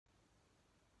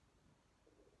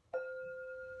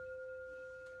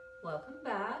Welcome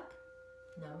back.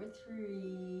 Number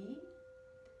 3.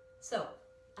 So,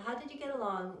 how did you get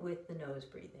along with the nose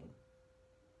breathing?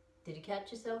 Did you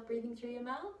catch yourself breathing through your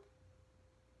mouth?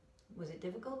 Was it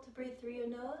difficult to breathe through your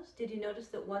nose? Did you notice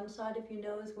that one side of your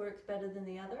nose works better than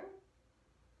the other?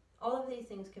 All of these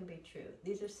things can be true.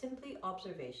 These are simply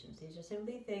observations. These are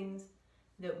simply things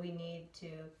that we need to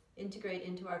integrate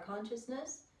into our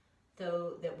consciousness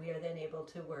so that we are then able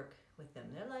to work with them.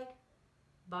 They're like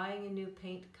buying a new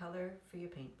paint color for your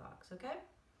paint box, okay?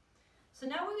 So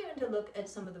now we're going to look at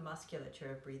some of the musculature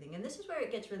of breathing, and this is where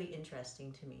it gets really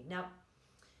interesting to me. Now,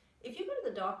 if you go to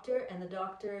the doctor and the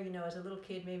doctor, as a little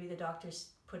kid, maybe the doctor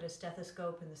put a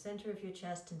stethoscope in the center of your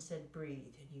chest and said,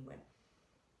 breathe, and you went.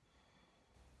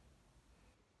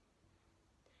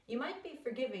 You might be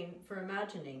forgiving for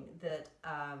imagining that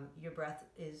your breath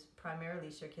is primarily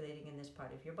circulating in this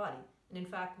part of your body. And in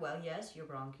fact, well, yes, your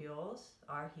bronchioles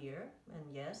are here.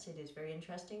 And yes, it is very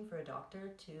interesting for a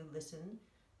doctor to listen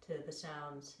to the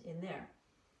sounds in there.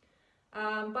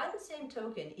 By the same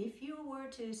token, if you were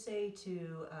to say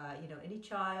to any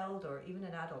child or even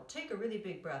an adult, take a really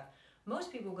big breath, most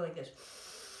people go like this.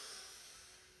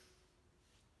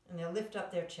 And they'll lift up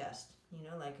their chest,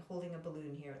 like holding a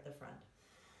balloon here at the front.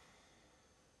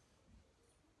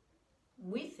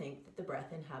 We think that the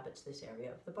breath inhabits this area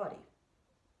of the body.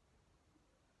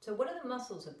 So what are the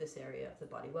muscles of this area of the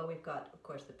body? Well, we've got, of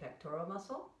course, the pectoral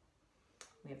muscle.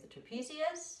 We have the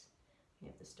trapezius. We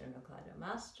have the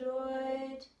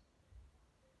sternocleidomastoid.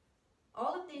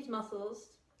 All of these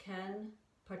muscles can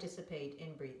participate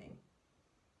in breathing.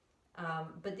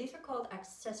 But these are called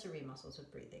accessory muscles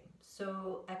of breathing.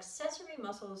 So accessory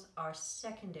muscles are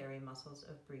secondary muscles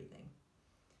of breathing.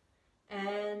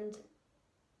 And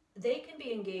they can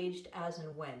be engaged as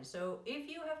and when. So if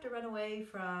you have to run away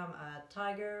from a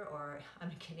tiger, or I'm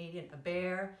a Canadian, a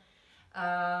bear,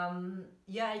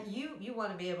 you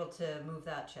want to be able to move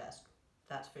that chest,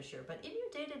 that's for sure. But in your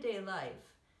day-to-day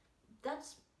life,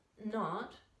 that's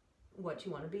not what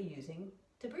you want to be using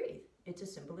to breathe. It's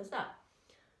as simple as that.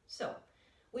 So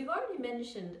we've already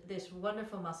mentioned this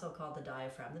wonderful muscle called the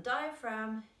diaphragm. The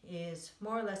diaphragm is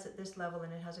more or less at this level,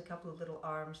 and it has a couple of little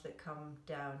arms that come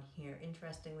down here.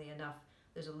 Interestingly enough,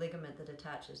 there's a ligament that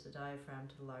attaches the diaphragm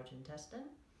to the large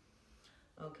intestine.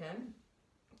 Okay,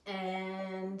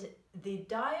 and the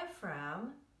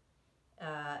diaphragm,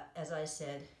 as I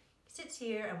said, sits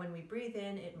here, and when we breathe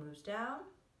in, it moves down,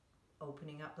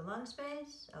 opening up the lung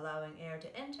space, allowing air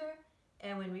to enter,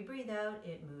 and when we breathe out,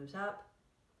 it moves up,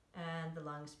 and the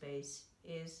lung space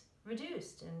is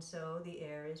reduced, and so the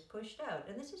air is pushed out.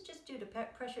 And this is just due to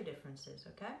pressure differences,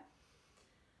 okay?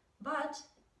 But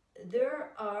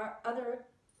there are other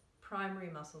primary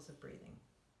muscles of breathing,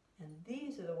 and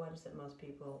these are the ones that most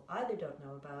people either don't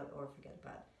know about or forget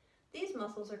about. These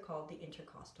muscles are called the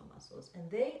intercostal muscles,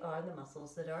 and they are the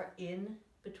muscles that are in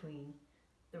between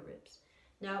the ribs.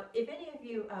 Now, if any of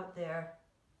you out there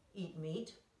eat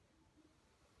meat,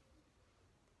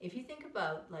 if you think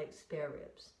about like spare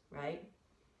ribs, right?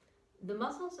 The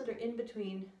muscles that are in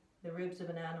between the ribs of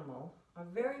an animal are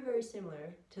very, very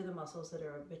similar to the muscles that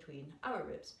are between our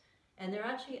ribs. And they're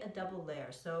actually a double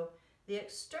layer. So the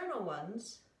external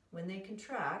ones, when they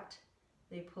contract,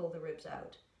 they pull the ribs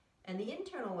out. And the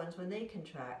internal ones, when they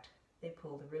contract, they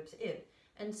pull the ribs in.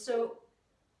 And so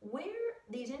where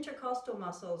these intercostal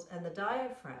muscles and the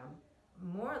diaphragm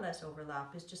more or less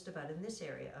overlap is just about in this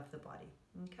area of the body,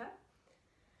 okay?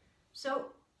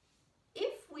 So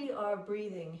if we are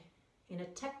breathing in a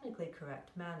technically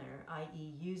correct manner,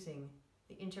 i.e. using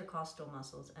the intercostal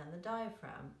muscles and the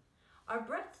diaphragm, our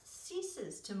breath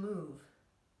ceases to move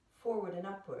forward and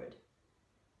upward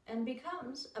and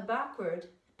becomes a backward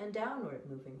and downward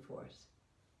moving force.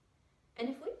 And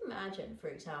if we imagine, for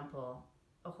example,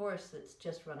 a horse that's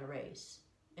just run a race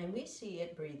and we see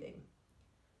it breathing,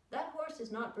 that horse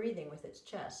is not breathing with its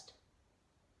chest.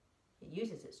 It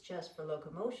uses its chest for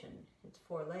locomotion. It's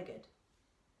four-legged.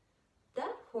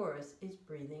 That horse is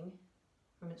breathing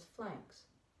from its flanks.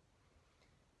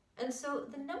 And so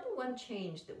the number one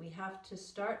change that we have to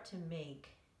start to make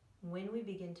when we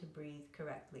begin to breathe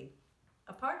correctly,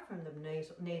 apart from the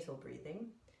nasal breathing,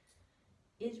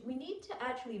 is we need to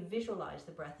actually visualize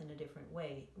the breath in a different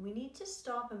way. We need to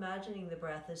stop imagining the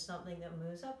breath as something that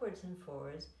moves upwards and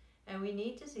forwards, and we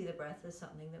need to see the breath as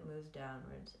something that moves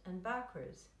downwards and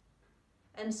backwards.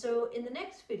 And so in the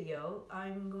next video,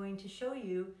 I'm going to show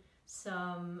you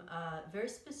some very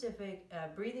specific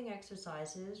breathing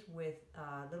exercises with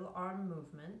little arm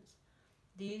movements.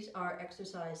 These are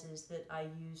exercises that I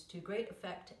use to great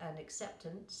effect and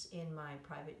acceptance in my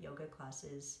private yoga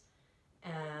classes.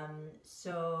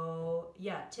 So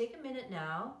yeah, take a minute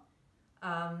now.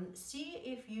 See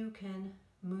if you can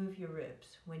move your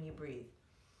ribs when you breathe.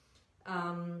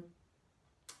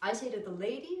 I say to the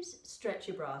ladies, stretch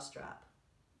your bra strap.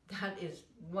 That is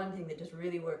one thing that just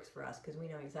really works for us because we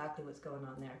know exactly what's going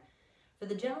on there. For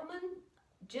the gentlemen,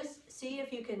 just see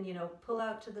if you can, pull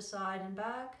out to the side and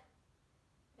back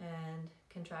and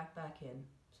contract back in.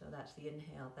 So that's the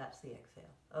inhale, that's the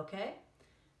exhale. Okay?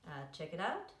 Check it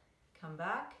out, come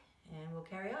back, and we'll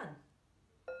carry on.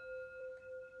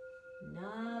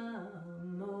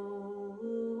 Namo